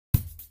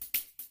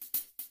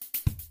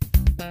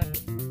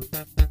Boys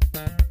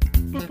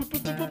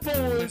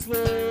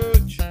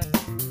Lunch.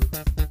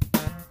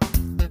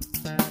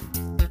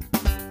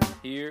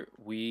 Here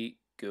we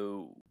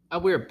go.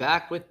 We're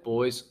back with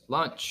Boys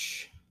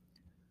Lunch.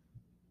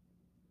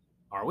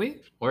 Are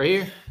we? We're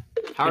here.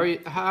 How are you?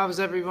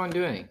 How's everyone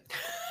doing?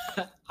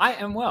 I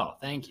am well,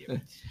 thank you.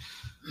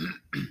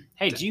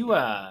 Hey, do you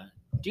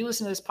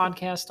listen to this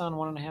podcast on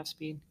 1.5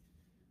 speed?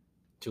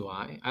 Do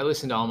I? I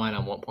listen to all mine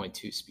on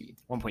 1.2 speed.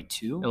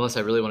 1.2? Unless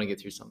I really want to get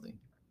through something.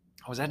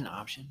 Oh, is that an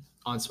option?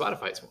 On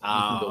Spotify, you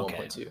can go okay.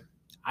 1.2.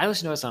 I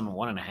listen to us on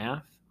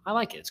 1.5. I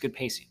like it. It's good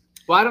pacing.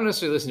 Well, I don't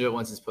necessarily listen to it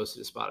once it's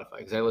posted to Spotify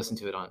because I listen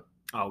to it on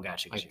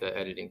Gotcha. the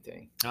editing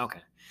thing.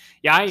 Okay.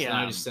 Yeah, So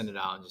I just send it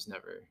out and just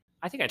never.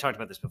 I think I talked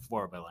about this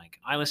before, but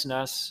I listen to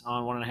us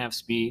on 1.5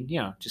 speed,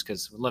 just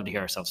because we'd love to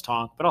hear ourselves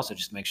talk, but also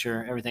just to make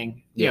sure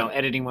everything,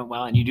 editing went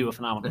well, and you do a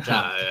phenomenal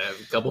job. A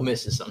couple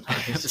misses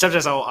sometimes.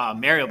 Sometimes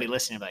Mary will be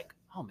listening and be like,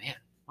 oh man,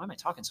 why am I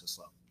talking so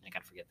slow? I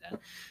gotta forget that.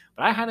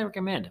 But I highly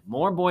recommend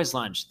more Boys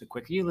Lunch. The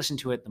quicker you listen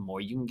to it, the more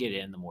you can get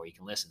in, the more you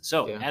can listen.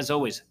 So as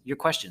always, your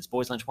questions,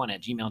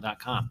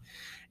 boyslunch1@gmail.com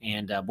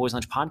and Boys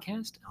Lunch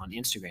Podcast on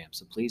Instagram.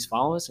 So please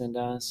follow us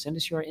and send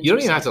us your insights. You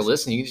don't even have to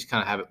listen. You can just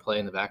kind of have it play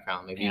in the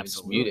background. Maybe you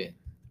just mute it.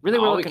 Really,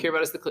 all we care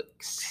about is the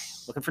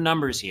clicks. Looking for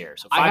numbers here.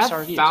 So I 5-star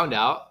have reviews. found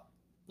out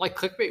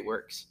clickbait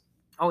works.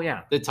 Oh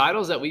yeah. The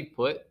titles that we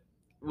put,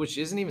 which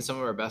isn't even some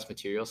of our best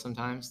material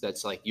sometimes,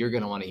 that's you're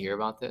going to want to hear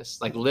about this.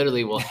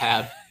 Literally we'll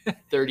have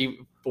 30,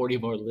 40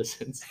 more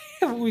listens.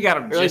 We got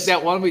them. Or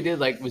that one we did,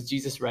 was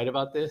Jesus right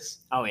about this?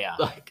 Oh yeah.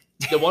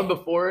 The one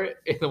before it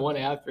and the one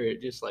after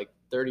it, just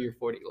 30 or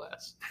 40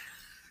 less.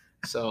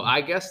 So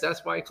I guess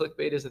that's why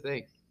clickbait is a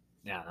thing.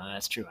 Yeah, no,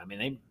 that's true. I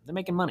mean, they're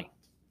making money.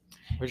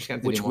 We're just going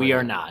to which we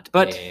are not.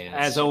 But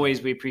as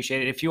always, we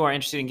appreciate it. If you are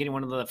interested in getting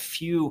one of the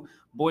few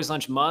Boys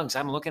Lunch mugs,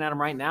 I'm looking at them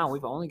right now.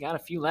 We've only got a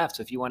few left.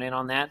 So if you want in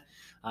on that,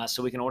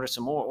 so we can order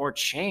some more or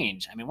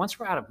change. I mean, once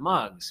we're out of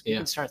mugs, we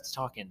can start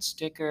talking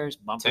stickers,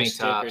 bumper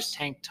stickers,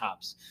 tank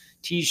tops,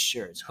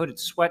 T-shirts, hooded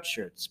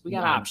sweatshirts. We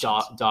got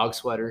options. Dog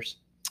sweaters.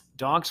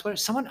 Dog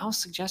sweaters. Someone else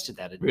suggested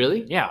that.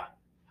 Really? Yeah.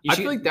 I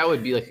feel like that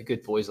would be a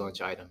good Boys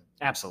Lunch item.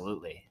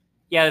 Absolutely.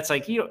 Yeah, it's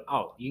you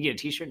get a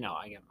T-shirt? No,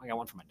 I got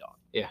one for my dog.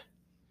 Yeah.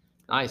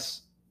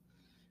 Nice.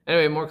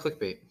 Anyway, more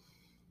clickbait.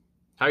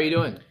 How are you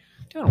doing?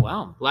 Doing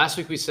well. Last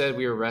week we said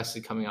we were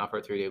rested coming off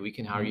our 3-day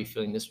weekend. How are you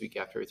feeling this week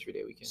after a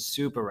 3-day weekend?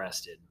 Super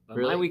rested. But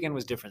really? My weekend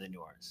was different than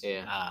yours.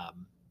 Yeah.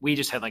 We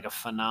just had a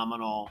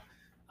phenomenal.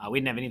 We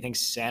didn't have anything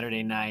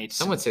Saturday night.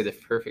 Some would say the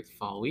perfect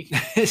fall week.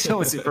 Some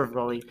would say perfect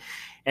fall week.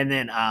 And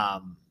then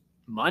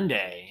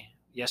Monday,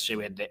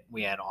 yesterday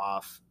we had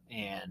off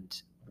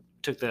and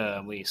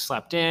we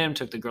slept in,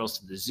 took the girls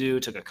to the zoo,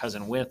 took a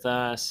cousin with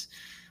us.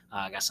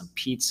 Got some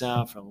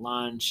pizza for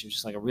lunch. It was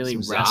just a really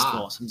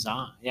restful, some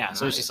za. Yeah. Nice.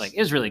 So it's just it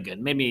was really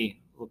good. Made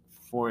me look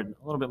forward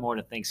a little bit more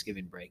to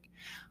Thanksgiving break.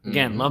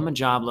 Again, love my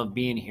job, love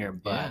being here,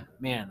 but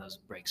man, those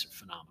breaks are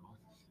phenomenal.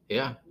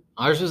 Yeah.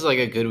 Ours was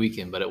a good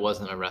weekend, but it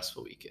wasn't a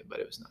restful weekend, but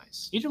it was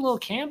nice. You did a little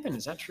camping.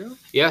 Is that true?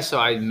 Yeah. So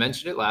I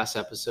mentioned it last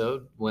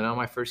episode. Went on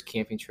my first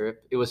camping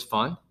trip. It was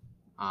fun.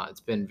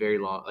 It's been a very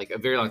long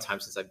time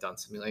since I've done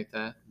something like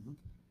that. Mm-hmm.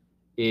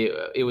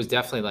 It was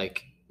definitely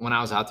when I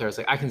was out there, I was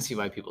I can see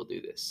why people do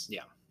this.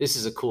 Yeah. This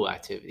is a cool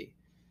activity.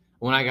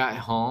 When I got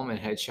home and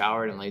had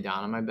showered and laid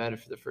down on my bed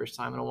for the first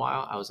time in a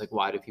while, I was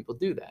why do people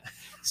do that?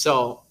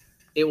 So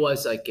it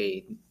was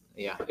it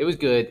was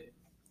good.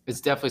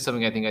 It's definitely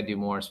something I think I'd do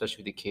more,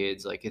 especially with the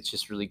kids. It's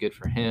just really good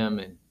for him.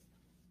 And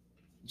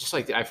just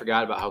I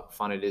forgot about how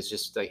fun it is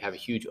just to have a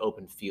huge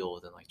open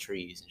field and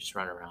trees and just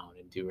run around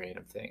and do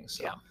random things.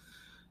 So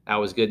that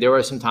was good. There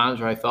were some times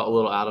where I felt a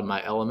little out of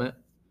my element.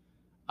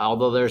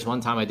 Although there's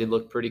one time I did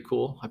look pretty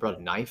cool. I brought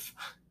a knife.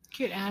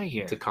 Get out of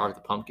here. To carve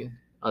the pumpkin.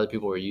 Other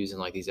people were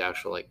using these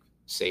actual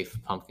safe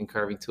pumpkin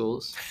carving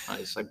tools. I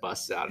just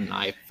busted out a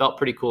knife. Felt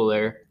pretty cool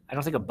there. I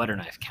don't think a butter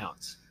knife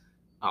counts.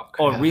 Oh, crap.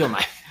 Or a real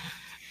knife.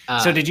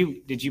 So did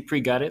you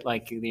pre-gut it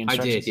the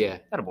instructions? I did, yeah.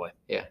 Attaboy.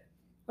 Yeah.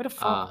 What a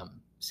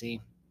fun. See,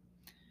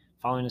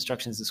 following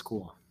instructions is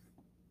cool.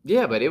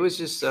 Yeah, but it was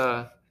just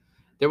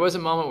there was a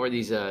moment where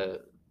these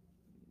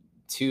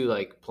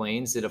two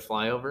planes did a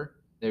flyover.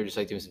 They were just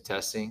doing some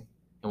testing,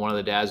 and one of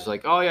the dads was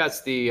 "Oh yeah,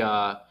 it's the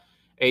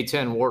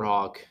A-10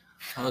 Warthog."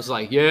 I was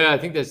 "Yeah, I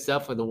think that's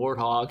definitely the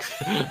Warthog."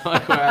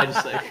 I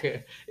just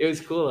it was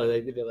cool.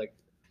 They did it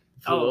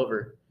flew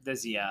over.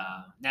 There's the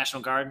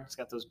National Guard. It's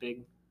got those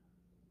big,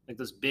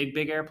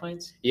 big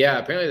airplanes. Yeah,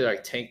 apparently they're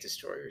tank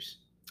destroyers.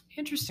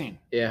 Interesting.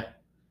 Yeah,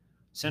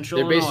 Central.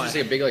 They're Illinois.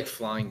 basically just a big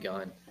flying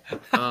gun.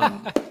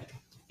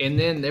 And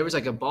then there was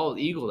a bald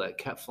eagle that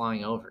kept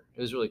flying over.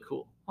 It was really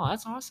cool. Oh,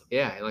 that's awesome.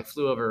 Yeah, it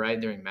flew over right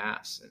during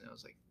Mass, and I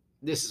was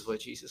this is what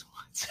Jesus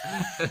wants.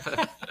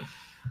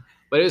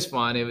 But it was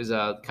fun. It was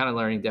kind of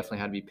learning definitely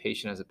how to be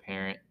patient as a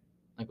parent,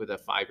 with a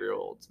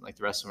 5-year-old.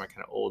 The rest of them are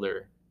kind of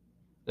older.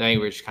 I think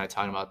we were just kind of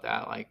talking about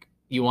that.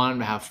 You want them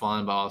to have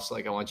fun, but also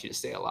I want you to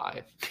stay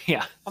alive.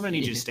 Yeah, I'm gonna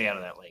need you to stay out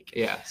of that lake.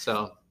 Yeah,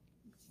 so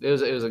it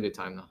was a good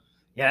time though.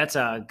 Yeah,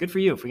 that's good for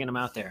you for getting them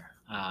out there.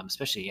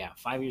 Especially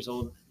 5 years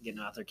old, getting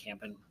out there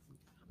camping.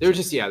 There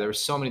were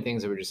so many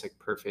things that were just like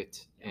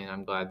perfect, and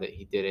I'm glad that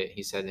he did it.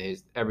 He said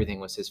everything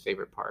was his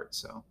favorite part,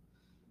 so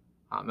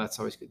that's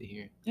always good to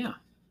hear. Yeah.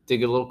 Did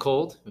get a little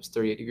cold. It was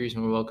 38 degrees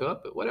when we woke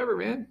up, but whatever,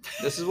 man.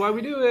 This is why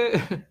we do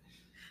it.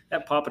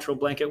 That Paw Patrol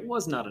blanket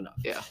was not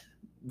enough. Yeah.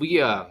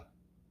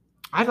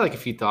 I had like a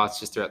few thoughts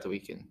just throughout the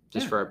weekend,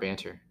 just for our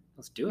banter.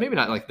 Let's do it. Maybe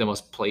not like the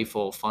most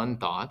playful, fun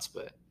thoughts,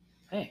 but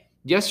Hey.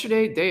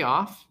 Yesterday, day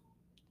off,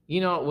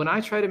 when I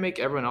try to make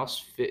everyone else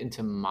fit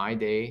into my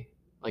day,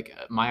 like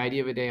my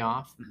idea of a day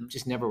off,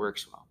 just never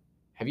works well.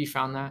 Have you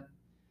found that?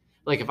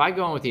 Like if I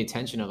go in with the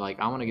intention of like,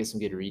 I want to get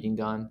some good reading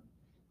done,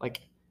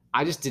 like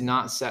I just did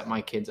not set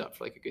my kids up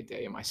for like a good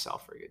day and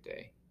myself for a good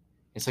day.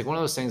 It's like one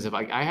of those things of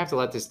like, I have to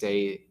let this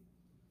day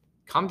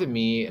come to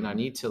me, and I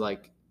need to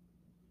like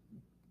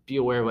be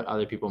aware of what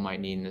other people might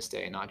need in this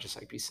day and not just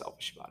like be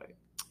selfish about it.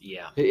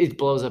 Yeah. It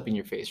blows up in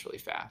your face really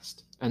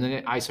fast. And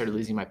then I started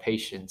losing my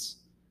patience.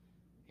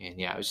 And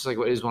it was just like,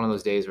 it was one of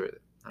those days where,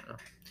 I don't know.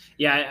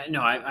 Yeah,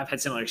 no, I've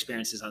had similar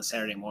experiences on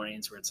Saturday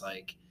mornings where it's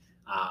like,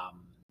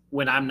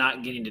 when I'm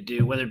not getting to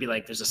do, whether it be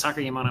like there's a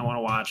soccer game on I want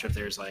to watch, or if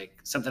there's like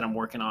something I'm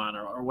working on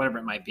or whatever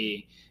it might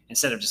be,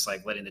 instead of just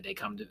like letting the day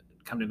come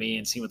to me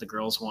and see what the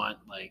girls want,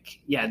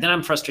 then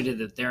I'm frustrated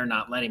that they're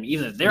not letting me,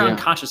 even if they're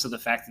unconscious of the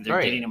fact that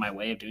they're getting in my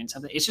way of doing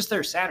something. It's just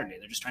their Saturday.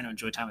 They're just trying to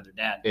enjoy time with their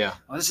dad. Yeah.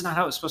 Oh, this is not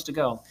how it's supposed to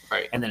go.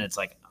 Right. And then it's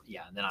like,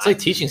 it's like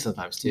teaching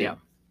sometimes too. Yeah.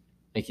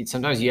 Like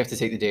sometimes you have to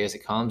take the day as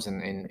it comes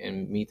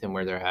and meet them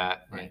where they're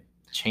at. Right. And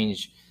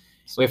change.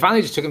 So we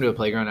finally just took them to a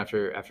playground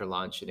after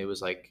lunch, and it was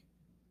like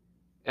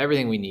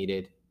everything we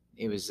needed.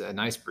 It was a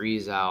nice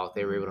breeze out.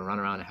 They were able to run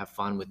around and have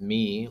fun with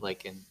me.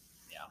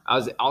 I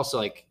was also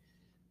like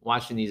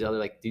watching these other,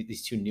 like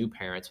these two new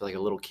parents with like a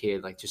little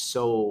kid, like just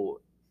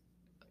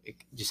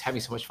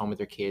having so much fun with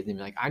their kids, and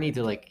be like, I need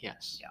to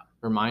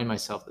remind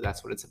myself that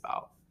that's what it's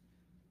about.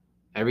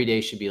 Every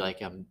day should be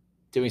like I'm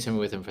doing something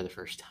with them for the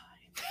first time.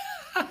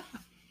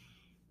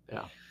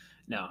 Yeah.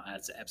 No,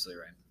 that's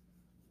absolutely right.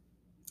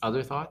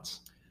 Other thoughts?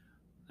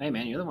 Hey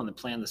man, you're the one that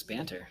planned this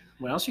banter.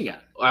 What else you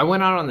got? I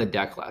went out on the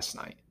deck last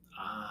night.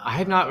 I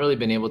have not really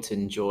been able to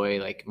enjoy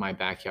like my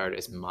backyard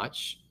as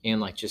much, and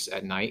like just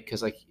at night,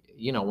 because like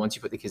once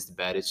you put the kids to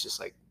bed, it's just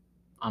like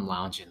I'm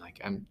lounging,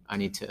 like I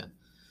need to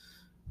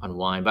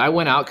unwind. But I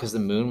went out because the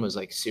moon was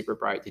like super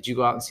bright. Did you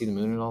go out and see the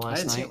moon at all last night? I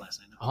didn't see it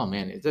last night. No. Oh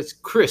man, that's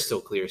crystal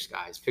clear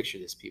skies. Picture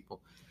this,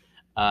 people.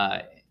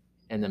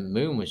 And the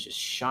moon was just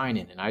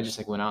shining, and I just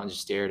like went out and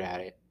just stared at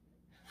it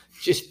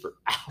just for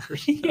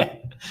hours.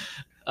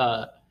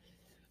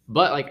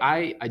 But like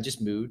I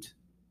just moved,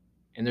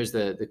 and there's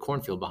the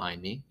cornfield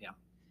behind me. Yeah.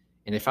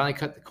 And they finally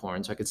cut the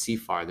corn so I could see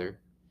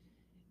farther.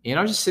 And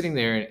I was just sitting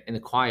there in the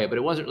quiet, but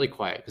it wasn't really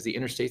quiet because the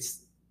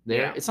interstate's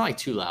there. Yeah. It's not like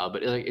too loud,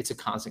 but it's a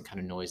constant kind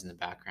of noise in the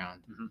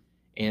background. Mm-hmm.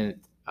 And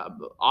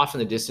off in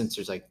the distance,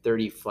 there's like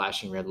 30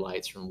 flashing red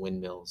lights from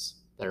windmills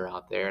that are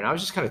out there. And I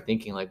was just kind of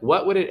thinking, like,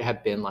 what would it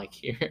have been like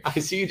here? I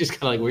see you just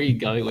kind of like, where are you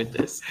going with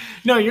this?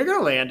 No, you're going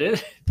to land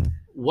it.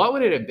 What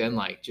would it have been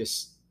like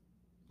just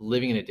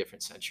living in a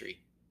different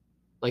century?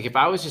 Like if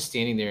I was just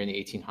standing there in the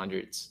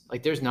 1800s,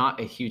 like there's not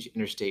a huge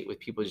interstate with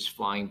people just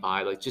flying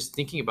by, like just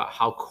thinking about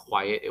how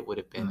quiet it would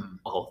have been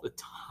all the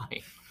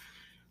time.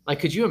 Like,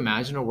 could you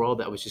imagine a world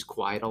that was just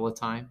quiet all the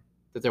time?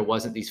 That there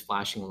wasn't these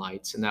flashing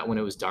lights, and that when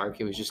it was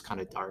dark, it was just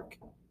kind of dark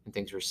and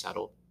things were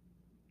settled.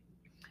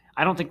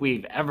 I don't think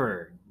we've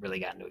ever really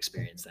gotten to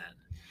experience that.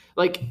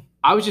 Like,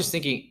 I was just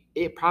thinking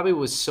it probably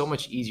was so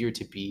much easier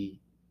to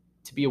be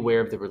aware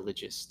of the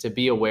religious, to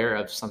be aware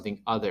of something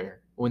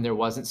other when there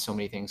wasn't so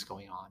many things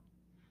going on.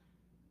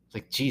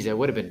 Like, geez, it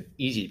would have been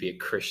easy to be a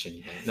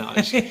Christian. No,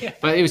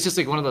 but it was just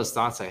like one of those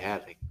thoughts I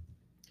had. Like,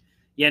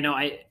 yeah, no,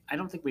 I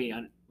don't think we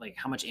like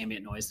how much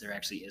ambient noise there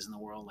actually is in the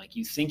world. Like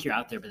you think you're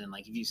out there, but then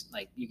like if you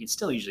like you can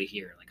still usually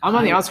hear. Like I'm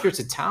on the outskirts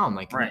of town,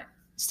 like right,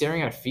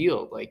 staring at a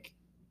field, like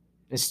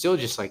it's still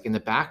just like in the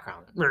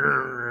background.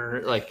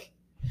 Like,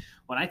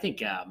 when I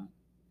think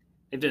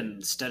they've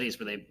done studies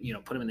where they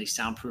put them in these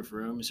soundproof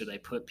rooms, or they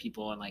put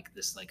people in like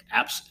this like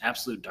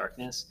absolute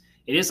darkness.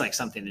 It is like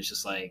something that's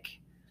just like.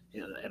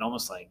 It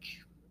almost like,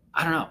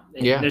 I don't know.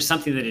 There's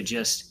something that it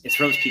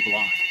throws people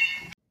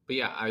off. But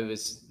yeah, I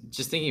was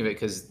just thinking of it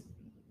because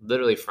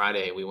literally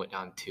Friday we went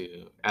down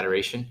to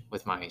Adoration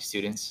with my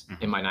students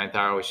in my 9th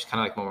hour, which is kind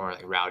of like more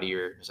like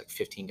rowdier. There's like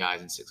 15 guys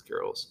and 6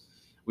 girls.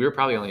 We were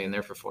probably only in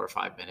there for 4 or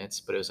 5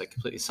 minutes, but it was like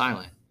completely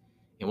silent.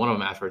 And one of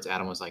them afterwards,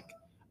 Adam was like,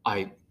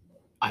 I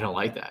don't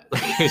like that.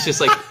 Like, it's just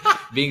like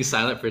being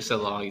silent for so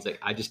long. He's like,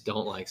 I just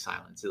don't like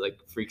silence. It like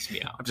freaks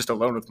me out. I'm just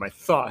alone with my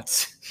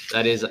thoughts.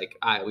 That is like,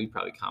 we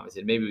probably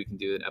commented. Maybe we can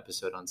do an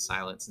episode on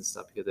silence and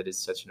stuff because that is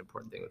such an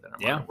important thing within our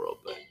modern world.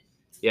 But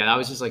yeah, that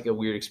was just like a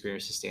weird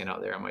experience to stand out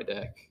there on my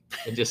deck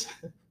and just,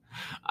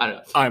 I don't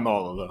know. I'm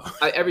all alone.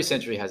 Every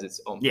century has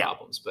its own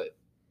problems, but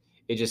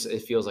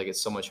it feels like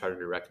it's so much harder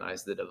to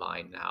recognize the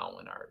divine now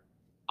when our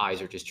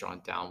eyes are just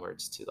drawn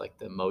downwards to like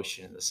the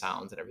emotion and the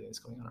sounds and everything that's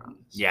going on around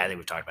us. Yeah, I think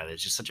we've talked about it.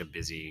 It's just such a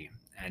busy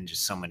and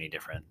just so many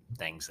different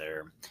things that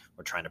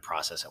we're trying to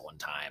process at one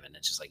time. And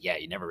it's just like, yeah,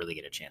 you never really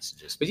get a chance to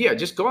just. But yeah,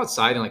 just go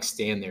outside and like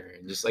stand there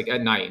and just like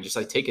at night and just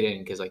like take it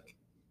in, because like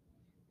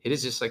it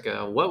is just like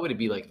what would it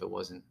be like if it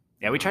wasn't?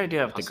 Yeah, we try to do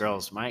that with the possible.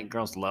 girls. My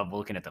girls love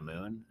looking at the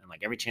moon, and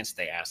like every chance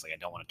they ask, like I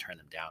don't want to turn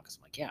them down because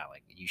I'm like, yeah,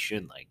 like you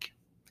should like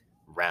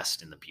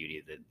rest in the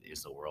beauty that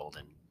is the world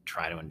and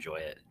try to enjoy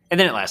it. And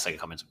then it lasts like a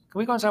couple minutes. Can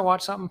we go inside and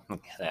watch something?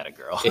 Look at that, a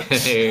girl.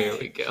 There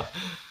we go.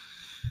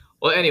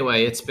 Well,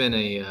 anyway, it's been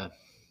a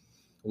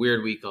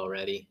weird week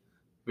already.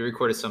 We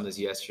recorded some of this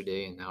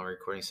yesterday, and now we're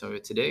recording some of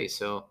it today.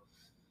 So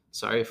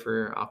sorry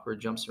for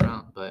awkward jumps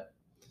around, but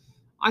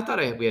I thought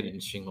we had an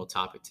interesting little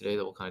topic today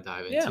that we'll kind of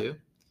dive Yeah. into.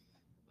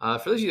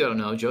 For those of you that don't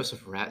know,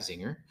 Joseph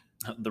Ratzinger.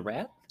 The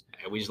rat?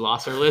 We just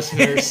lost our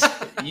listeners.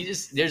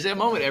 There's that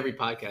moment every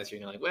podcast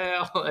where you're like,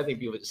 well, I think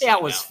people just Yeah,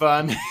 it was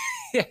fun.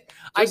 I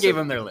Joseph- gave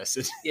them their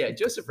listen. Yeah,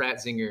 Joseph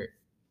Ratzinger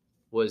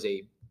was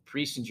a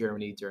priest in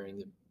Germany during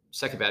the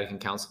Second Vatican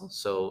Council.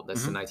 So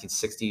that's the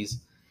 1960s.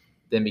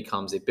 Then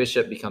becomes a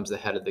bishop, becomes the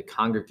head of the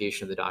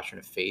Congregation of the Doctrine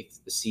of Faith,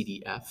 the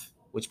CDF,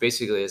 which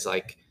basically is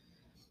like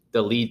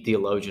the lead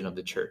theologian of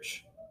the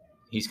church.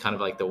 He's kind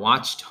of like the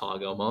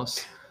watchdog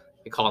almost.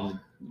 They call him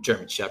the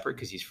German Shepherd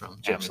because he's from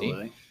Germany.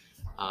 Absolutely.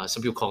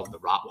 Some people call him the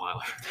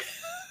Rottweiler.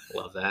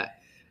 Love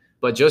that.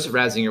 But Joseph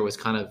Ratzinger was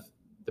kind of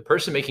the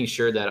person making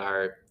sure that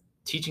our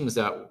teachings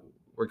that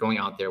were going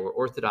out there were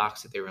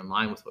orthodox, that they were in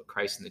line with what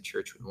Christ and the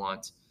church would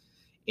want,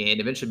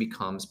 and eventually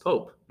becomes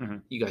Pope.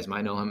 Mhm. You guys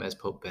might know him as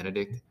Pope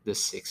Benedict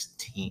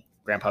XVI.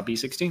 Grandpa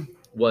B16?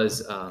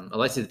 Was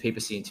elected to the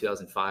papacy in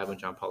 2005 when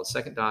John Paul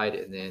II died,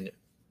 and then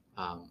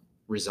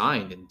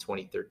resigned in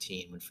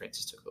 2013 when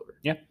Francis took over.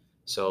 Yeah.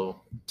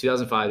 So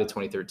 2005 to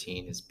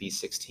 2013 is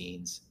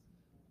B16's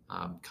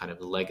kind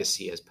of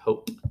legacy as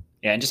Pope.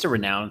 Yeah, and just a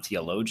renowned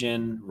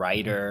theologian,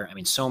 writer. I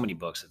mean, so many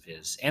books of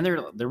his, and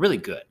they're really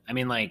good. I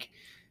mean, like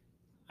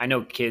I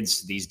know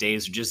kids these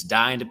days are just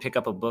dying to pick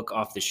up a book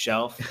off the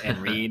shelf and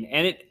read,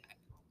 and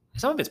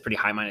some of it's pretty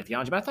high-minded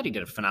theology, but I thought he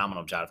did a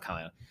phenomenal job of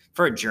kind of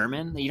for a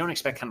German. You don't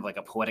expect kind of like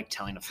a poetic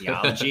telling of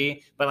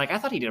theology, but like I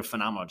thought he did a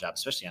phenomenal job,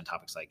 especially on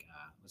topics like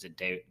was it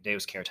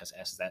Deus Caritas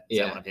Est? Is that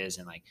one of his,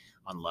 and like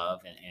on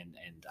love, and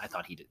I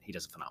thought he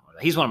does a phenomenal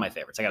job. He's one of my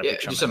favorites. I got a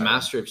picture. Just a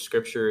master of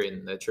scripture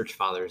and the church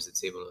fathers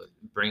that's able to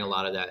bring a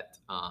lot of that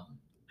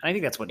and I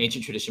think that's what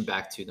ancient tradition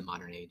back to the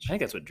modern age. I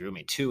think that's what drew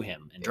me to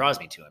him and draws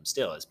me to him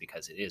still, is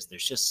because there's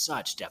just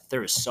such depth.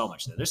 There is so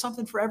much there. There's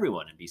something for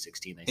everyone in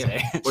B16, they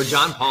say. Where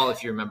John Paul,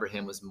 if you remember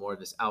him, was more of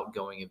this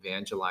outgoing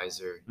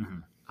evangelizer.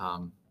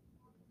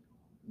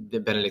 The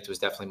Benedict was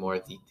definitely more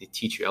of the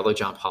teacher, although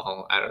John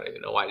Paul, I don't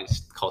even know why I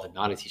just called him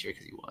not a teacher,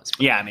 because he was.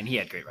 Yeah, I mean, he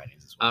had great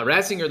writings as well.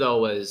 Ratzinger,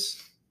 though,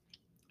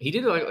 he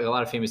did like a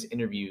lot of famous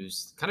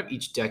interviews kind of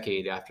each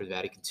decade after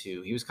Vatican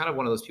II. He was kind of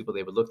one of those people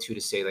they would look to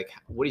say, like,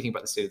 what do you think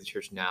about the state of the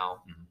church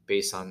now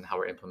based on how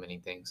we're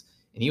implementing things?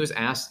 And he was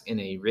asked in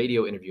a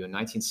radio interview in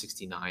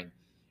 1969,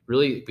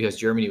 really because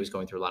Germany was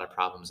going through a lot of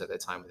problems at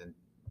that time within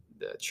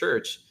the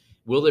church,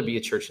 will there be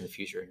a church in the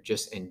future,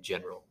 just in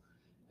general?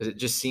 Because it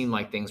just seemed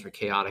like things were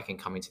chaotic and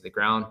coming to the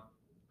ground.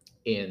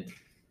 And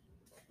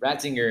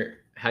Ratzinger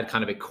had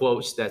kind of a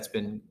quote that's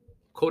been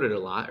quoted a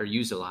lot or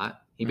used a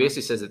lot. He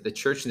basically says that the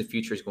church in the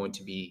future is going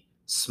to be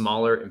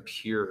smaller and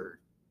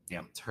purer.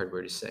 Yeah. It's a hard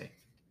word to say.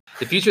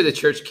 The future of the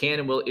church can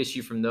and will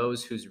issue from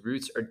those whose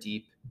roots are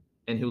deep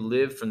and who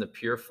live from the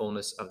pure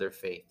fullness of their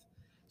faith.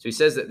 So he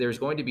says that there's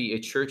going to be a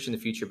church in the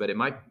future, but it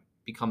might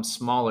become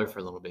smaller for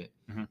a little bit.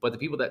 But the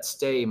people that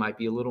stay might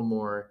be a little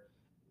more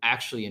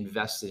actually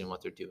invested in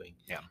what they're doing.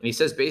 Yeah. And he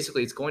says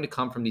basically it's going to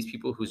come from these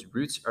people whose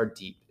roots are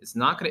deep. It's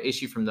not going to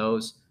issue from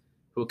those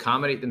who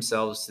accommodate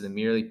themselves to the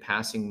merely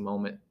passing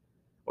moment,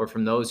 or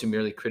from those who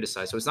merely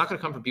criticize. So it's not going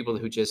to come from people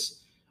who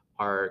just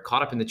are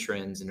caught up in the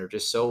trends and are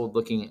just so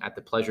looking at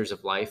the pleasures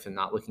of life and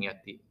not looking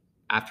at the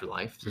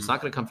afterlife. So it's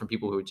not going to come from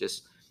people who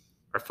just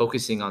are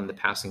focusing on the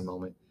passing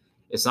moment.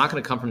 It's not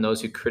going to come from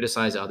those who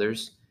criticize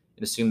others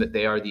and assume that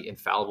they are the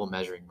infallible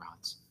measuring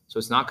rods. So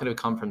it's not going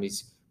to come from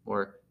these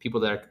more people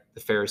that are the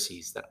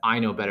Pharisees, that I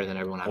know better than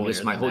everyone.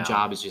 My whole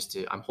job is just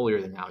I'm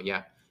holier than thou.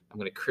 Yeah, I'm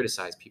going to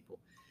criticize people.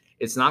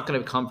 It's not going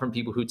to come from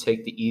people who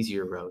take the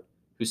easier road,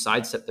 who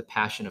sidestep the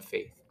passion of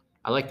faith.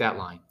 I like that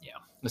line. Yeah.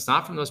 It's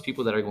not from those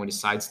people that are going to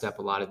sidestep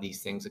a lot of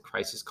these things that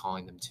Christ is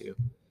calling them to.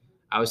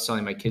 I was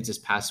telling my kids this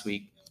past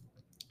week,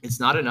 it's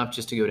not enough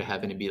just to go to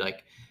heaven and be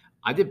like,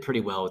 I did pretty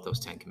well with those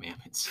 10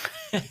 commandments.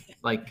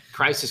 Like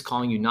Christ is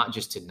calling you not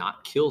just to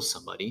not kill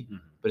somebody,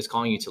 but it's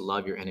calling you to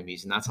love your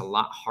enemies. And that's a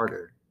lot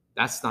harder.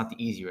 That's not the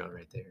easy road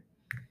right there.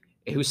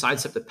 And who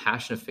sidestep the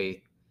passion of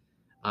faith.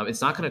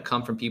 It's not going to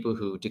come from people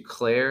who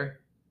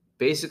declare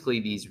basically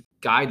these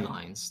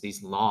guidelines,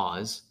 these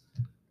laws,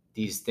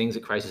 these things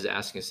that Christ is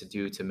asking us to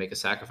do to make a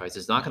sacrifice.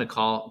 It's not going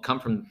to come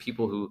from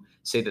people who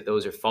say that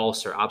those are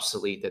false or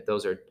obsolete, that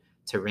those are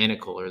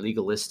tyrannical or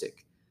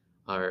legalistic,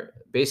 or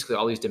basically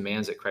all these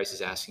demands that Christ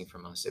is asking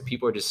from us. That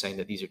people are just saying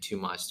that these are too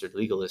much, they're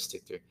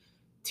legalistic, they're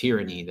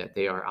tyranny, that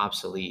they are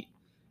obsolete.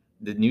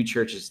 the new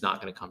church is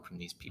not going to come from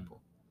these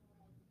people.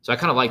 So I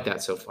kind of like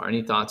that so far.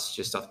 Any thoughts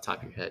just off the top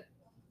of your head?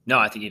 No,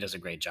 I think he does a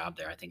great job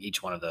there. I think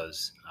each one of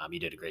those, you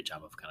did a great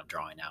job of kind of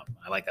drawing out.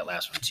 I like that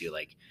last one too.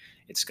 Like,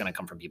 it's going to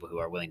come from people who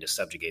are willing to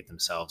subjugate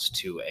themselves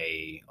to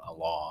a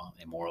law,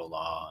 a moral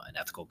law, an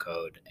ethical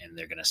code, and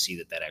they're going to see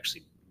that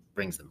actually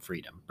brings them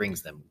freedom,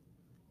 brings them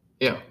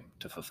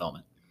to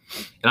fulfillment.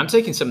 And I'm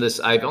taking some of this.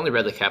 I've only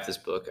read like half this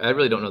book. I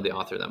really don't know the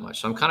author that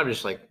much. So I'm kind of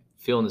just like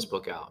feeling this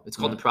book out. It's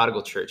called The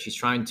Prodigal Church. He's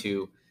trying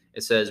to,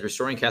 it says,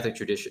 restoring Catholic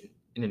tradition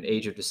in an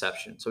age of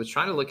deception. So it's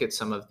trying to look at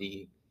some of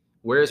the,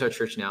 where is our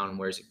church now and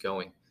where is it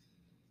going?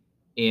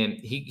 And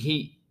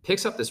he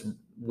picks up this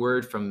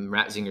word from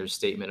Ratzinger's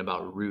statement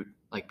about root,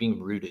 like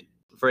being rooted.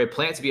 For a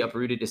plant to be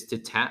uprooted is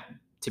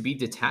to be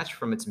detached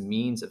from its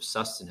means of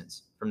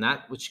sustenance, from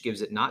that which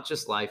gives it not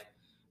just life,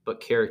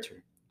 but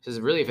character. He says,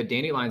 really, if a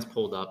dandelion's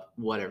pulled up,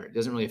 whatever, it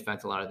doesn't really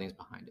affect a lot of things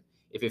behind it.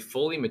 If a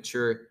fully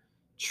mature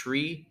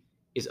tree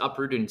is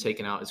uprooted and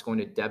taken out, it's going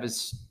to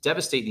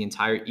devastate the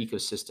entire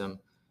ecosystem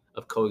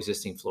of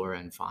coexisting flora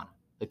and fauna.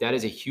 Like, that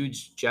is a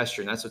huge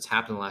gesture, and that's what's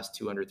happened in the last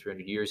 200,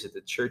 300 years, that the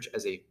church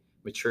as a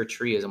mature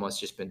tree has almost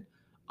just been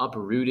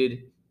uprooted,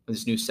 and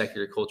this new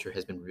secular culture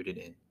has been rooted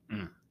in.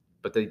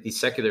 But the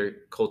secular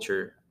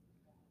culture,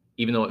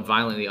 even though it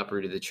violently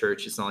uprooted the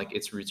church, it's not like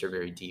its roots are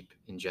very deep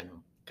in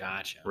general.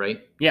 Gotcha.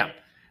 Right? Yeah.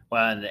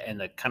 Well, and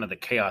the kind of the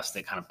chaos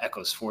that kind of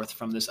echoes forth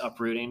from this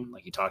uprooting,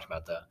 like you talked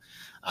about,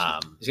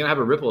 it's going to have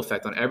a ripple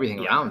effect on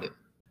everything around it.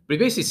 But he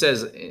basically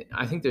says,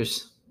 I think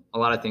there's a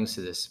lot of things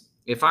to this.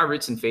 If our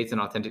roots in faith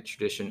and authentic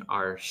tradition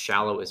are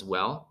shallow as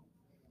well,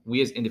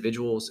 we as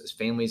individuals, as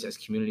families, as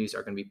communities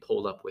are going to be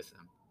pulled up with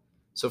them.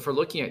 So if we're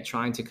looking at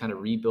trying to kind of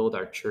rebuild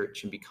our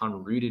church and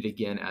become rooted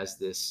again as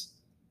this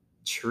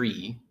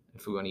tree,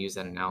 if we want to use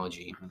that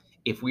analogy,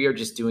 if we are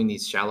just doing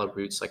these shallow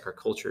roots, like our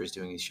culture is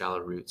doing these shallow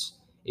roots,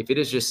 if it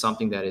is just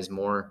something that is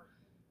more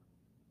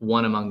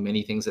one among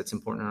many things that's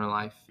important in our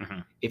life,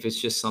 if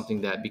it's just something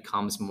that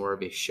becomes more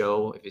of a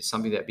show, if it's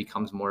something that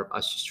becomes more of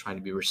us just trying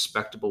to be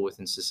respectable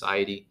within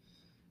society,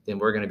 then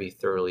we're going to be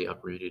thoroughly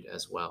uprooted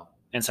as well.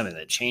 And something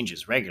that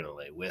changes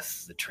regularly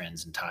with the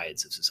trends and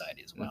tides of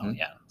society as well.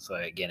 Yeah. So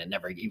again, it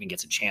never even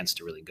gets a chance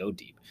to really go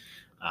deep.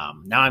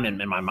 Now I'm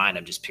in my mind,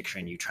 I'm just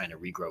picturing you trying to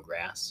regrow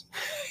grass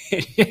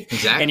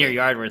in your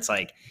yard, where it's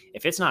like,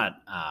 if it's not,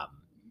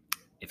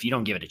 if you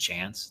don't give it a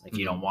chance, if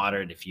you don't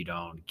water it, if you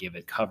don't give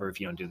it cover, if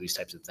you don't do these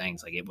types of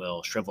things, like, it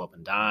will shrivel up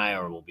and die,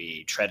 or will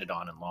be treaded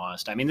on and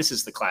lost. I mean, this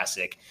is the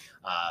classic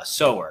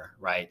sower,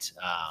 right?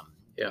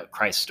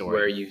 Christ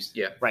story.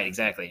 Right,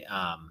 exactly.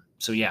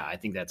 So yeah, I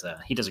think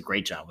he does a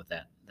great job with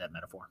that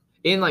metaphor.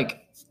 And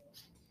like,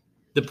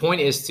 the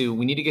point is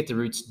we need to get the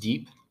roots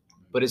deep,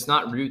 but it's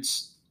not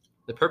roots.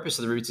 The purpose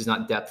of the roots is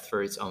not depth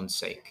for its own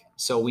sake.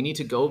 So we need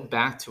to go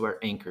back to our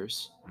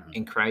anchors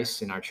in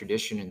Christ, in our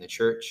tradition, in the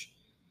church.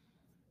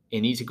 It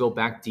needs to go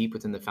back deep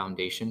within the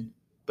foundation,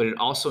 but it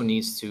also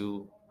needs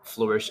to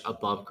flourish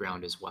above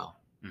ground as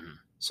well.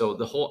 So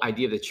the whole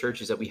idea of the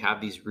church is that we have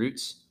these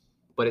roots,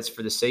 but it's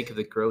for the sake of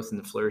the growth and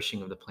the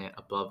flourishing of the plant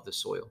above the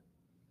soil.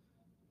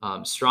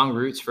 Strong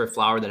roots for a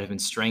flower that have been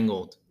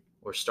strangled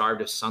or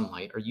starved of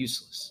sunlight are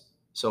useless.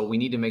 So we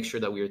need to make sure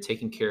that we are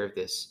taking care of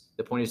this.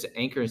 The point is to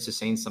anchor and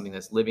sustain something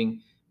that's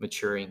living,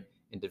 maturing,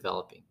 and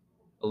developing.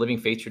 A living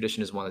faith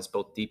tradition is one that's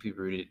both deeply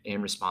rooted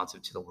and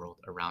responsive to the world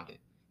around it.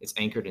 It's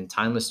anchored in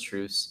timeless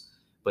truths,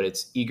 but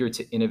it's eager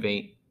to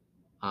innovate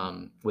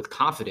with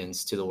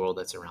confidence to the world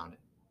that's around it.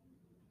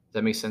 Does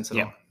that make sense at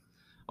all?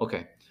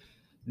 Okay.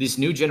 This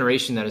new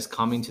generation that is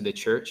coming to the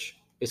church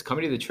is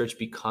coming to the church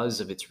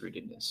because of its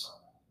rootedness.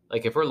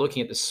 Like, if we're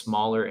looking at the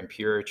smaller and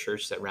purer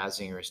church that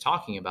Ratzinger is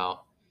talking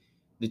about,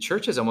 the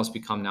church has almost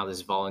become now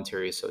this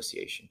voluntary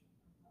association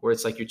where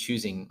it's like you're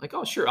choosing, like,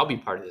 oh, sure, I'll be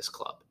part of this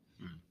club.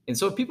 And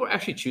so if people are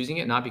actually choosing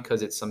it, not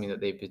because it's something that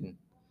they've been,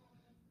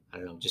 I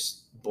don't know,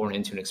 just born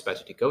into and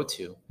expected to go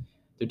to,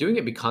 they're doing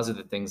it because of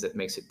the things that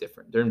makes it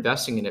different. They're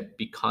investing in it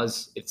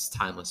because it's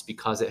timeless,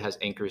 because it has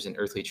anchors in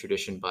earthly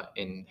tradition, but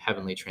in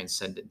heavenly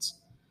transcendence.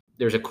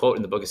 There's a quote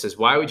in the book. It says,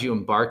 "Why would you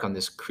embark on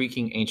this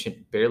creaking,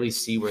 ancient, barely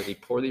seaworthy,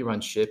 poorly run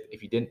ship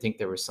if you didn't think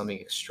there was something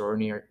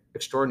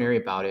extraordinary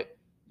about it,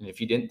 and if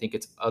you didn't think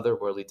its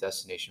otherworldly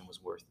destination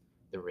was worth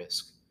the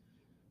risk?"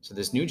 So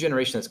this new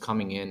generation that's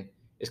coming in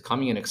is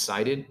coming in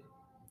excited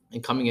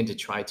and coming in to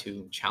try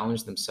to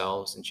challenge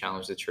themselves and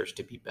challenge the church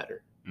to be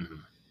better.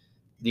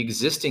 The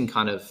existing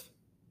kind of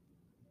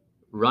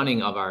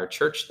running of our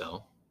church,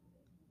 though,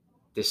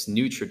 this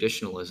new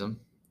traditionalism,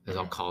 as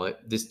I'll call it,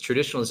 this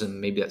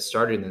traditionalism maybe that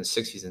started in the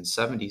 60s and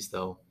 70s,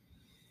 though,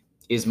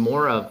 is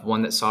more of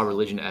one that saw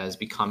religion as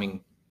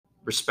becoming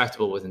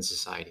respectable within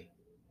society.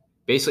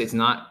 Basically, it's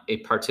not a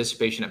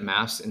participation at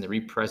Mass in the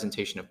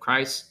representation of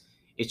Christ.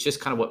 It's just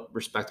kind of what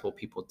respectable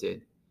people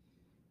did.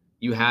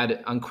 You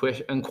had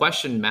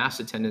unquestioned Mass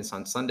attendance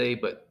on Sunday,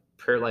 but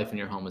prayer life in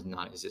your home was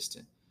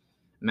non-existent.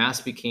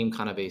 Mass became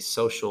kind of a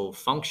social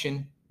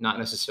function, not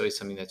necessarily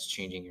something that's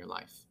changing your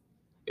life.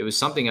 It was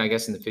something, I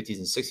guess, in the 50s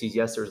and 60s.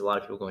 Yes, there was a lot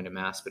of people going to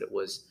Mass, but it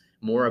was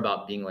more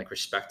about being like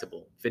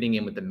respectable, fitting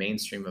in with the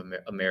mainstream of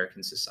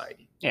American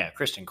society. Yeah,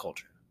 Christian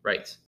culture.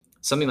 Right.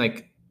 Something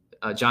like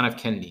John F.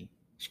 Kennedy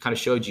kind of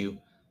showed you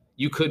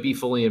could be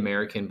fully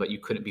American, but you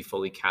couldn't be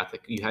fully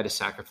Catholic. You had to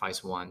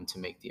sacrifice one to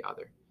make the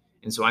other.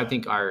 And so I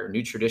think our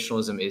new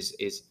traditionalism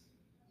is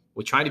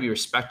we're trying to be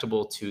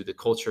respectable to the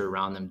culture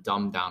around them,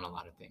 dumb down a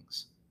lot of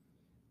things,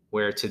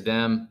 where to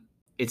them,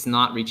 it's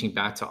not reaching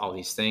back to all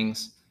these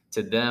things.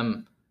 To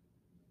them,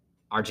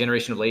 our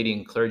generation of laity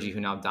and clergy who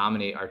now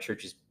dominate our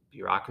church's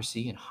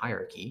bureaucracy and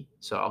hierarchy,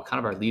 so kind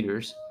of our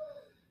leaders,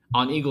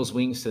 on eagle's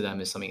wings to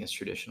them is something that's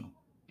traditional.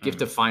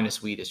 Gift of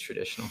finest wheat is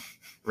traditional.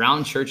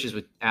 Round churches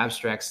with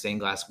abstract stained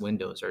glass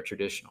windows are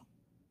traditional,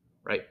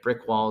 right?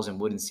 Brick walls and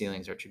wooden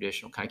ceilings are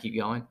traditional. Can I keep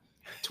going?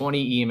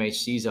 20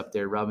 EMHCs up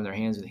there rubbing their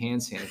hands with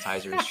hand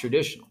sanitizer is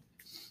traditional.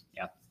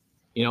 Yeah.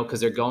 You know, because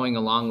they're going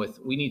along with,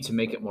 we need to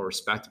make it more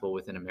respectable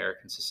within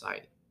American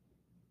society.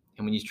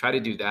 And when you try to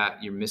do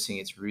that, you're missing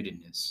its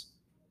rootedness.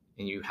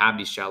 And you have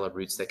these shallow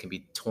roots that can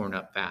be torn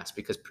up fast,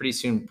 because pretty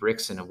soon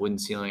bricks and a wooden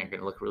ceiling are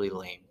going to look really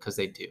lame, because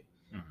they do.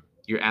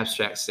 Your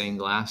abstract stained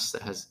glass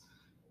that has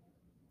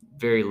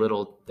very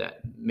little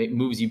that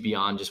moves you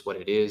beyond just what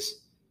it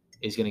is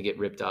going to get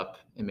ripped up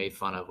and made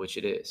fun of, which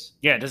it is.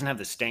 Yeah, it doesn't have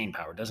the staying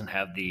power. It doesn't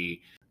have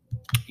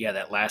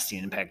that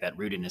lasting impact, that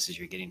rootedness as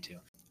you're getting to.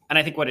 And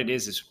I think what it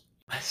is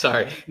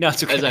sorry. No,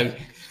 it's okay. As I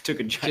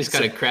took a just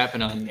kind of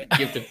crapping on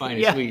gift of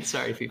finest wheat.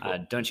 Sorry, people.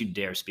 Don't you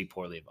dare speak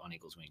poorly of On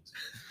Eagle's Wings.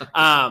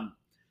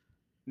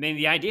 I mean,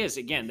 the idea is,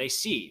 again, they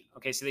see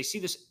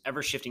this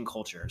ever-shifting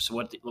culture. So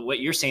what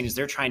you're saying is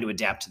they're trying to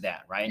adapt to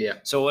that, right? Yeah.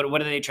 So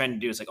what are they trying to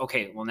do? It's like,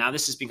 okay, well, now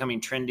this is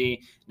becoming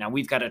trendy. Now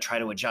we've got to try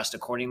to adjust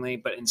accordingly.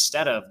 But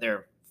instead of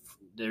they're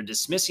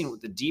dismissing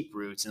with the deep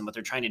roots, and what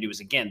they're trying to do is,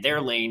 again,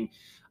 they're laying,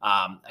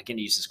 again,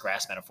 to use this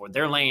grass metaphor,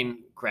 they're laying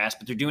grass,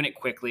 but they're doing it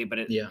quickly. But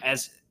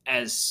as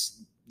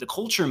the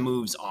culture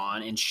moves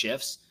on and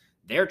shifts,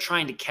 they're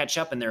trying to catch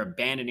up, and they're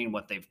abandoning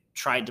what they've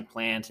tried to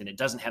plant, and it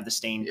doesn't have the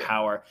staying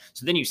power.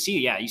 So then you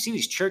see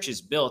these churches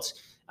built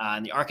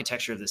in the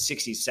architecture of the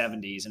 60s,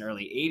 70s, and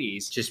early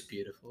 80s. Just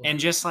beautiful. And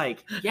just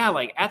like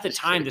at the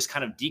time, this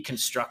kind of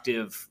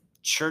deconstructive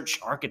church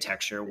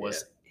architecture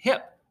was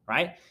hip,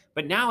 right?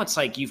 But now it's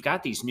like you've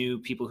got these new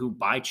people who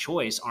by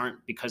choice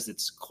aren't because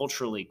it's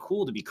culturally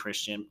cool to be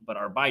Christian, but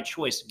are by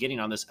choice getting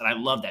on this. And I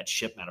love that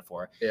ship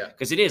metaphor. Yeah.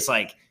 Because it is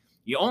like,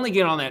 you only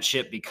get on that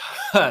ship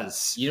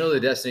because the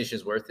destination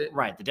is worth it.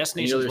 Right. The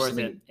destination is worth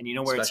it. And you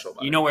know where it's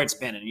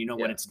been, and you know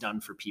what it's done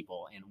for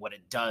people and what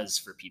it does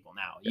for people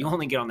now. You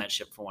only get on that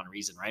ship for one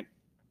reason, right?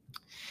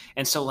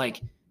 And so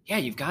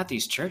you've got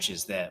these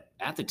churches that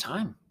at the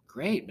time,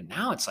 great, but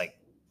now it's like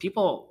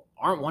people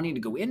aren't wanting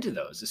to go into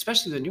those,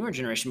 especially the newer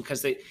generation,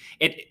 because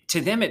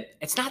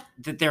it's not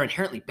that they're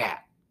inherently bad.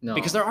 No.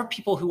 Because there are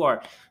people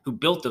who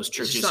built those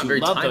churches, who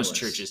love those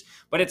churches,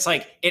 but it's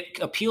like it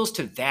appeals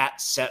to that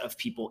set of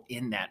people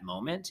in that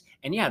moment.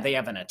 And they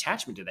have an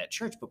attachment to that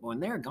church, but when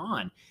they're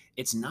gone,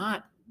 it's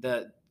not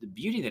the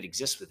beauty that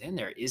exists within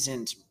there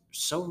isn't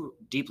so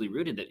deeply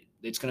rooted that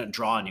it's going to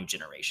draw a new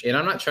generation. And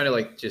I'm not trying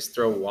to just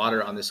throw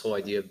water on this whole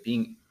idea of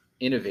being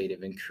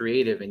innovative and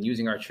creative and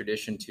using our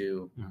tradition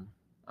to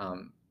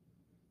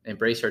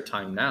embrace our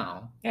time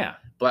now. Yeah.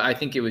 But I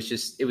think it was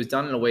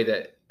done in a way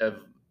that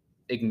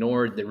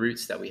ignored the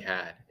roots that we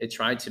had. It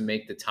tried to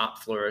make the top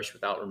flourish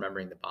without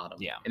remembering the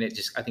bottom. Yeah. And it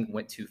just, I think,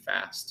 went too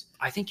fast.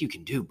 I think you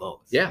can do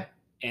both. Yeah.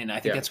 And I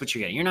think that's what you're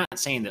getting. You're not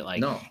saying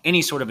that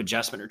any sort of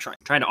adjustment or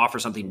trying to offer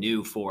something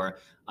new for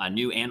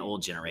new and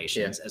old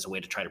generations as a way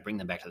to try to bring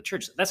them back to the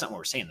church. That's not what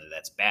we're saying, that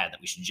that's bad, that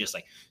we should just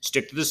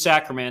stick to the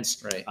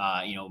sacraments, right?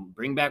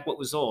 Bring back what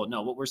was old.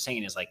 No, what we're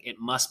saying is it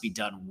must be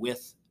done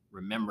with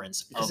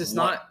remembrance because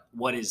of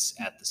what is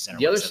at the center.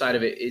 The other side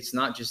of it, it's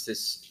not just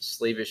this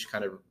slavish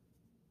kind of,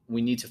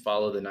 we need to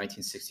follow the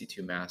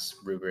 1962 Mass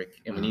rubric,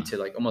 and we need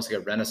to almost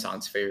like a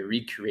Renaissance fair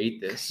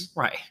recreate this.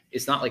 Right.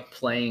 It's not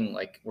playing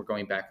we're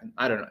going back.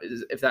 I don't know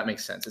if that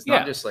makes sense. It's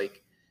not just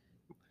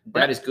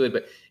that is good,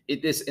 but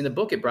in the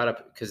book it brought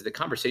up, because the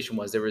conversation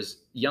was there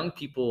was young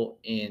people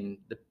in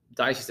the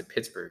Diocese of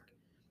Pittsburgh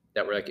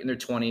that were in their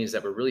 20s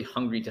that were really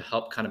hungry to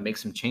help kind of make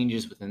some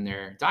changes within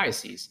their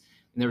diocese,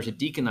 and there was a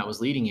deacon that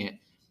was leading it,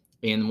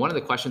 and one of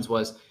the questions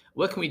was,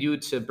 what can we do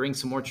to bring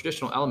some more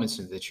traditional elements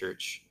into the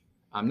church?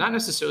 Not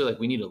necessarily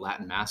we need a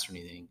Latin Mass or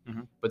anything,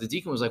 but the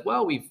deacon was like,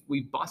 well,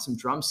 we've bought some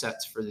drum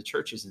sets for the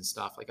churches and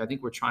stuff. I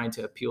think we're trying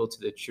to appeal to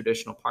the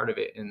traditional part of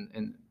it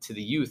and to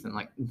the youth.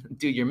 And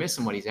dude, you're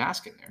missing what he's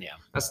asking there. Yeah.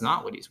 That's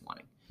not what he's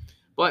wanting.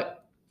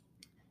 But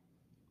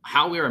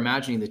how we are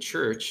imagining the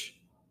church,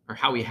 or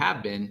how we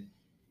have been,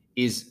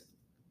 is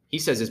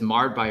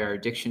marred by our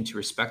addiction to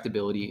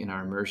respectability and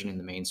our immersion in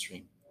the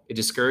mainstream. It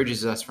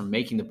discourages us from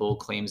making the bold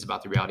claims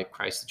about the reality of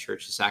Christ, the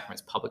church, the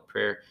sacraments, public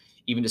prayer,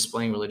 even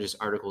displaying religious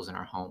articles in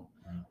our home.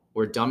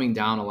 We're dumbing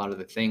down a lot of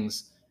the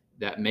things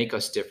that make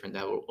us different,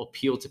 that will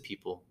appeal to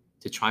people,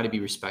 to try to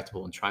be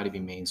respectable and try to be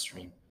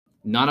mainstream.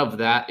 None of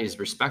that is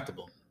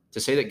respectable.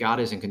 To say that God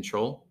is in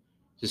control,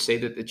 to say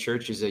that the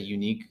church is the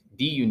unique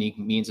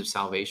means of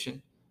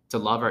salvation, to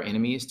love our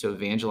enemies, to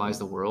evangelize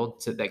the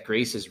world, that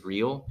grace is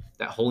real,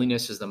 that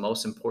holiness is the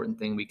most important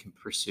thing we can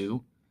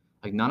pursue.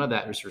 Like none of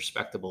that is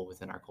respectable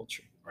within our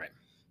culture. Right.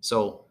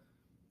 So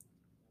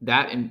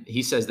that, and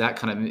he says that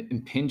kind of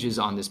impinges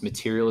on this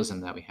materialism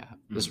that we have,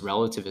 this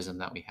relativism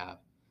that we have,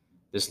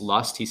 this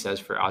lust, he says,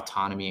 for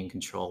autonomy and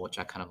control, which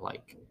I kind of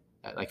like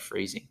that like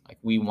phrasing. Like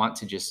we want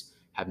to just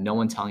have no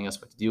one telling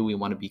us what to do. We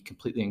want to be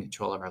completely in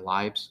control of our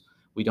lives.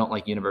 We don't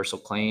like universal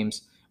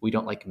claims. We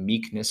don't like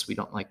meekness. We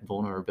don't like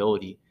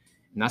vulnerability.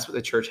 And that's what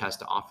the church has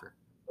to offer.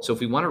 So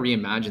if we want to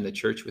reimagine the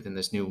church within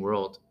this new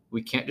world,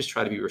 we can't just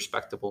try to be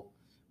respectable.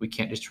 We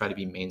can't just try to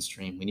be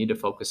mainstream. We need to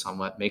focus on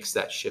what makes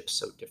that ship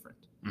so different.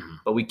 Mm-hmm.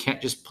 But we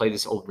can't just play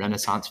this old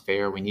Renaissance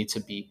fair. We need to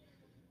be,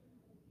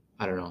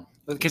 I don't know.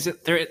 Because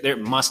there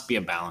must be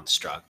a balance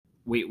struck.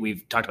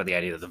 We've talked about the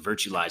idea that the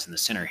virtue lies in the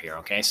sinner here.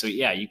 Okay. So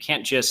yeah, you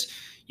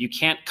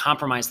can't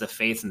compromise the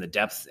faith and the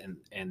depth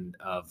and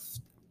of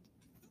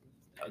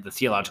the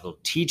theological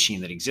teaching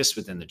that exists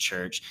within the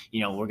church. We're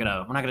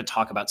not going to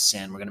talk about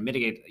sin. We're going to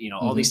mitigate,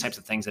 all these types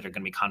of things that are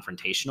going to be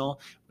confrontational.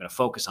 We're going to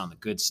focus on the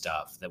good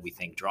stuff that we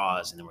think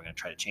draws, and then we're going to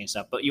try to change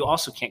stuff. But you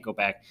also can't go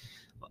back,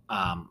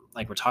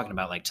 like we're talking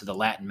about, like to the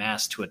Latin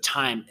Mass, to a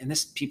time. And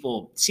this,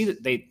 people see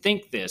that they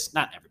think this,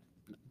 not every,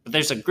 but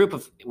there's a group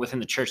within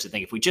the church that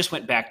think if we just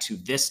went back to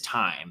this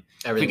time,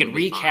 if we could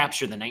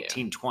recapture the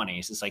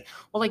 1920s, it's like,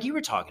 well, like you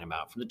were talking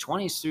about, from the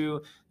 20s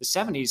through the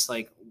 70s,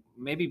 like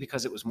maybe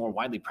because it was more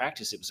widely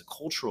practiced, it was a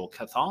cultural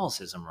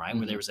Catholicism, right? Mm-hmm.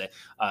 Where there was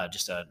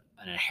an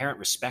inherent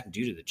respect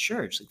due to the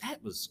church. Like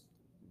that was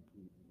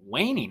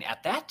waning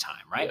at that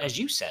time, right? Yeah. As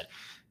you said,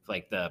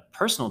 like the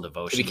personal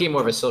devotion. It became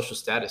more of a social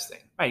status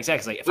thing. Right,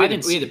 exactly. If we had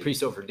the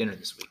priest over for dinner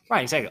this week.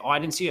 Right, exactly. Oh, I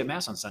didn't see you at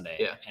Mass on Sunday.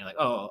 Yeah. And like,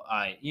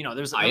 I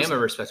am a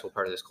respectable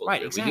part of this culture.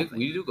 Right, exactly.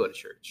 We do go to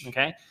church.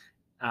 Okay.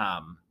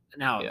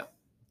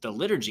 The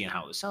liturgy and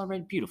how it was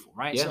celebrated, beautiful,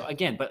 right? Yeah. So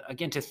again,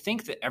 to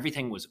think that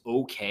everything was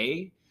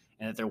okay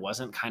and that there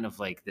wasn't kind of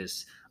like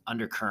this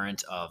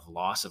undercurrent of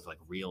loss of like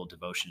real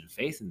devotion and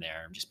faith in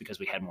there just because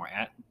we had more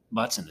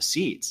butts in the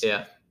seats.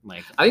 Yeah.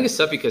 Like I think it's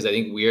tough because I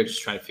think we are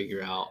just trying to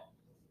figure out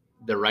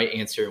the right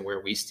answer and where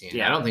we stand.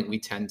 Yeah. I don't think we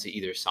tend to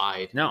either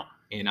side. No.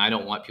 And I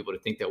don't want people to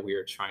think that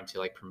we're trying to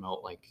like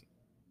promote like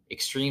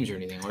extremes or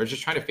anything. We're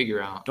just trying to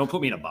figure out. Don't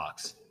put me in a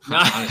box.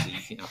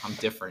 Honestly, I'm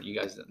different. You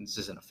guys, this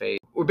isn't a phase.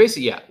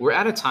 We're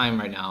at a time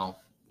right now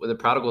with the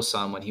prodigal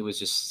son when he was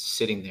just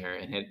sitting there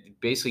and had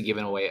basically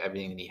given away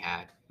everything that he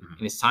had. Mm-hmm.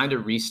 And it's time to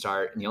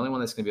restart. And the only one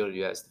that's going to be able to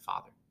do that is the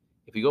Father.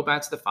 If we go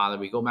back to the Father,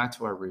 we go back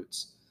to our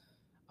roots.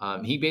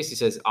 He basically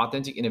says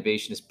authentic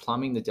innovation is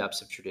plumbing the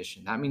depths of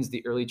tradition. That means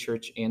the early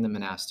church and the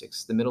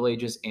monastics, the Middle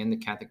Ages and the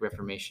Catholic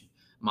Reformation,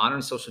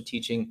 modern social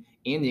teaching,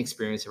 and the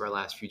experience of our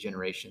last few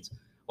generations.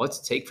 Let's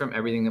take from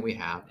everything that we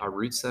have, our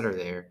roots that are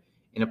there,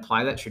 and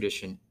apply that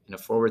tradition in a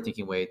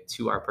forward-thinking way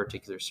to our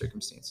particular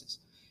circumstances.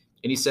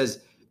 And he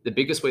says the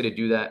biggest way to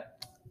do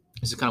that,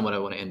 this is kind of what I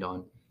want to end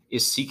on,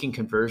 is seeking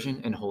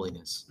conversion and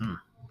holiness.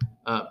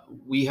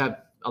 We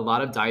have a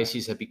lot of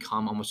dioceses have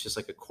become almost just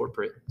like a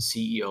corporate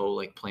CEO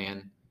like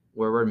plan,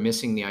 where we're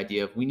missing the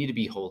idea of we need to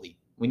be holy.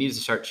 We need to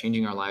start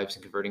changing our lives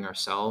and converting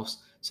ourselves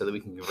so that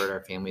we can convert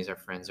our families, our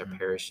friends, our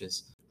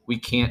parishes. We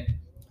can't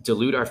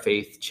dilute our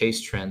faith,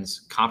 chase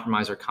trends,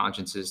 compromise our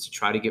consciences to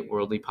try to get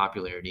worldly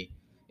popularity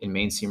and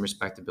mainstream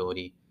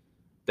respectability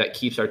that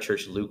keeps our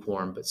church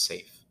lukewarm but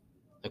safe.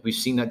 Like we've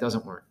seen that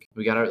doesn't work.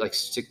 We got to like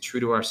stick true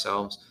to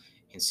ourselves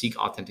and seek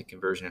authentic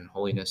conversion and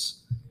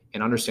holiness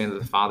and understand that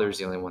the Father is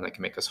the only one that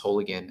can make us whole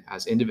again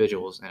as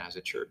individuals and as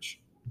a church.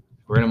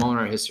 We're in a moment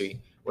in our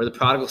history where the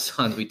prodigal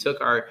sons, we took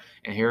our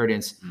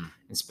inheritance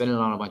and spent it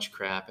on a bunch of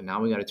crap, and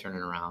now we got to turn it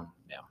around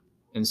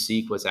and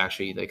seek what's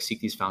actually like seek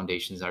these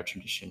foundations, our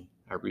tradition,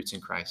 our roots in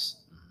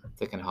Christ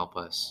that can help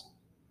us.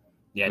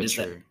 Yeah,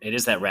 it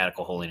is that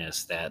radical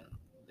holiness that,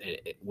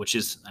 which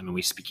is, I mean,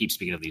 we keep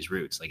speaking of these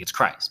roots, like it's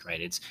Christ, right?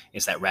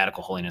 It's that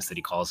radical holiness that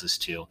he calls us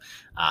to.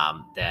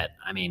 That,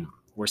 I mean,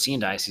 we're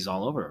seeing dioceses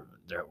all over.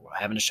 They're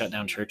having to shut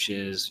down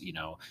churches.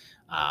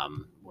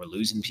 We're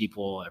losing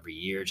people every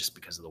year just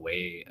because of the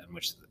way in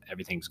which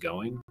everything's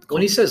going.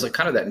 When he says like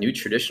kind of that new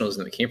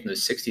traditionalism that came from the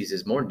 60s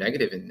is more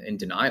negative and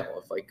denial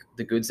of like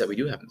the goods that we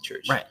do have in the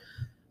church. Right.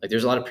 Like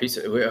there's a lot of priests,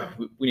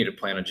 we need to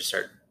plan on just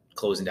start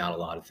closing down a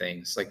lot of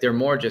things. Like there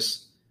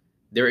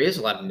is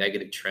a lot of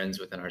negative trends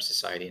within our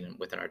society and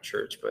within our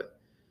church, but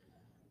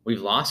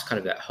we've lost kind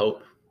of that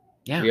hope.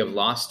 Yeah. We have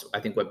lost,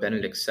 I think what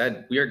Benedict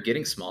said, we are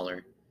getting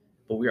smaller,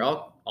 but we're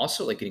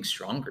also like getting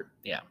stronger.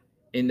 Yeah.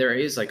 And there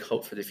is like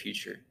hope for the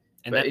future,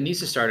 but it needs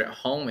to start at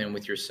home and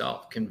with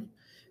yourself.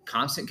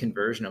 Constant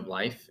conversion of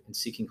life and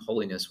seeking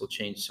holiness will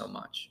change so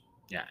much.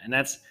 Yeah. And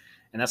that's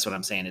what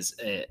I'm saying is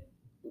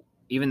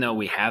even though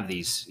we have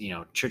these,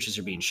 churches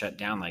are being shut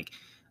down, like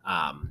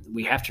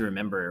we have to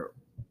remember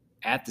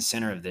at the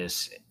center of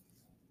this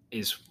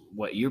is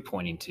what you're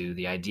pointing to,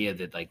 the idea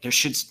that like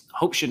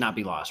hope should not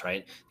be lost,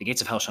 right? The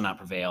gates of hell shall not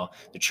prevail.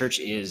 The church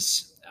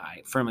is,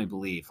 I firmly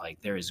believe, like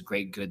there is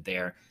great good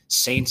there.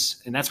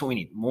 Saints, and that's what we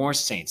need, more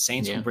saints.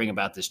 Saints will bring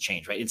about this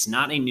change, right? It's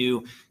not a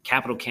new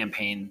capital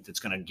campaign that's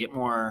going to get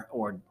more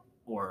or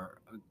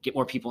get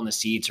more people in the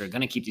seats or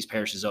going to keep these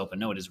parishes open.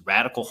 No, it is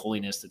radical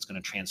holiness that's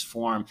going to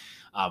transform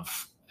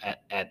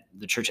at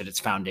the church at its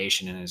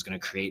foundation, and is going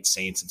to create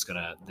saints. That's going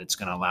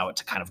to allow it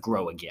to kind of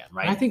grow again,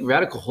 right? And I think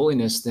radical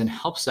holiness then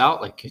helps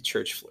out like a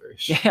church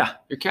flourish. Yeah.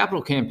 Your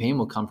capital campaign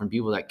will come from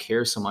people that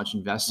care so much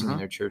investing in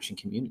their church and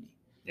community.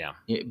 Yeah.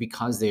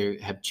 Because they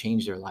have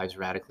changed their lives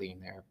radically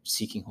and they're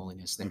seeking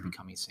holiness, they're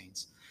becoming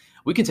saints.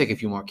 We can take a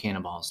few more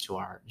cannonballs to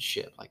our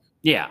ship. Like,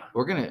 yeah,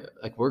 we're gonna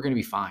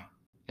be fine.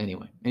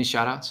 Anyway, any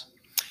shout outs?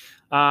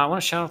 I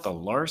want to shout out the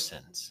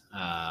Larsons.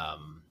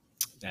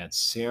 That's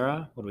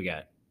Sarah. What do we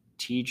got?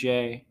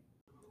 TJ,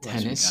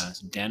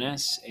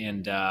 Dennis,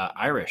 and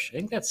Irish. I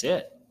think that's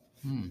it.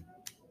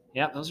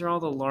 Yeah, those are all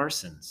the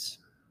Larsons.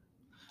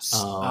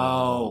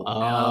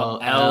 Ella.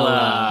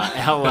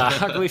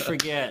 How can we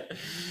forget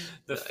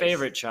the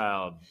favorite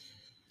child?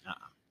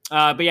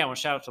 But yeah, I want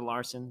to shout out to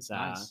Larsons.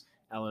 Nice.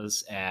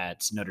 Ella's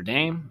at Notre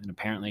Dame, and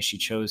apparently she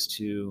chose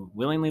to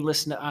willingly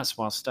listen to us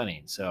while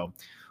studying. So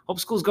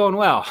hope school's going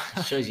well.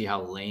 Shows you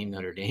how lame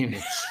Notre Dame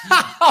is.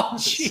 Oh,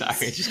 geez.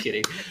 Sorry, just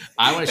kidding.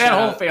 I want to That shout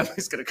whole out.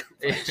 family's gonna come.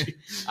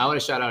 I want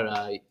to shout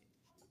out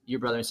your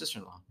brother and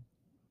sister-in-law,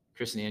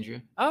 Chris and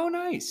Andrea. Oh,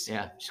 nice.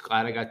 Yeah, she's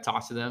glad I got to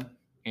talk to them.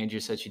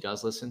 Andrea said she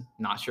does listen.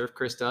 Not sure if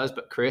Chris does,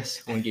 but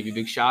Chris, I want to give you a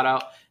big shout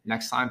out.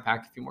 Next time,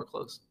 pack a few more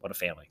clothes. What a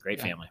family.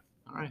 Great family.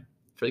 All right.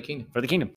 For the kingdom. For the kingdom.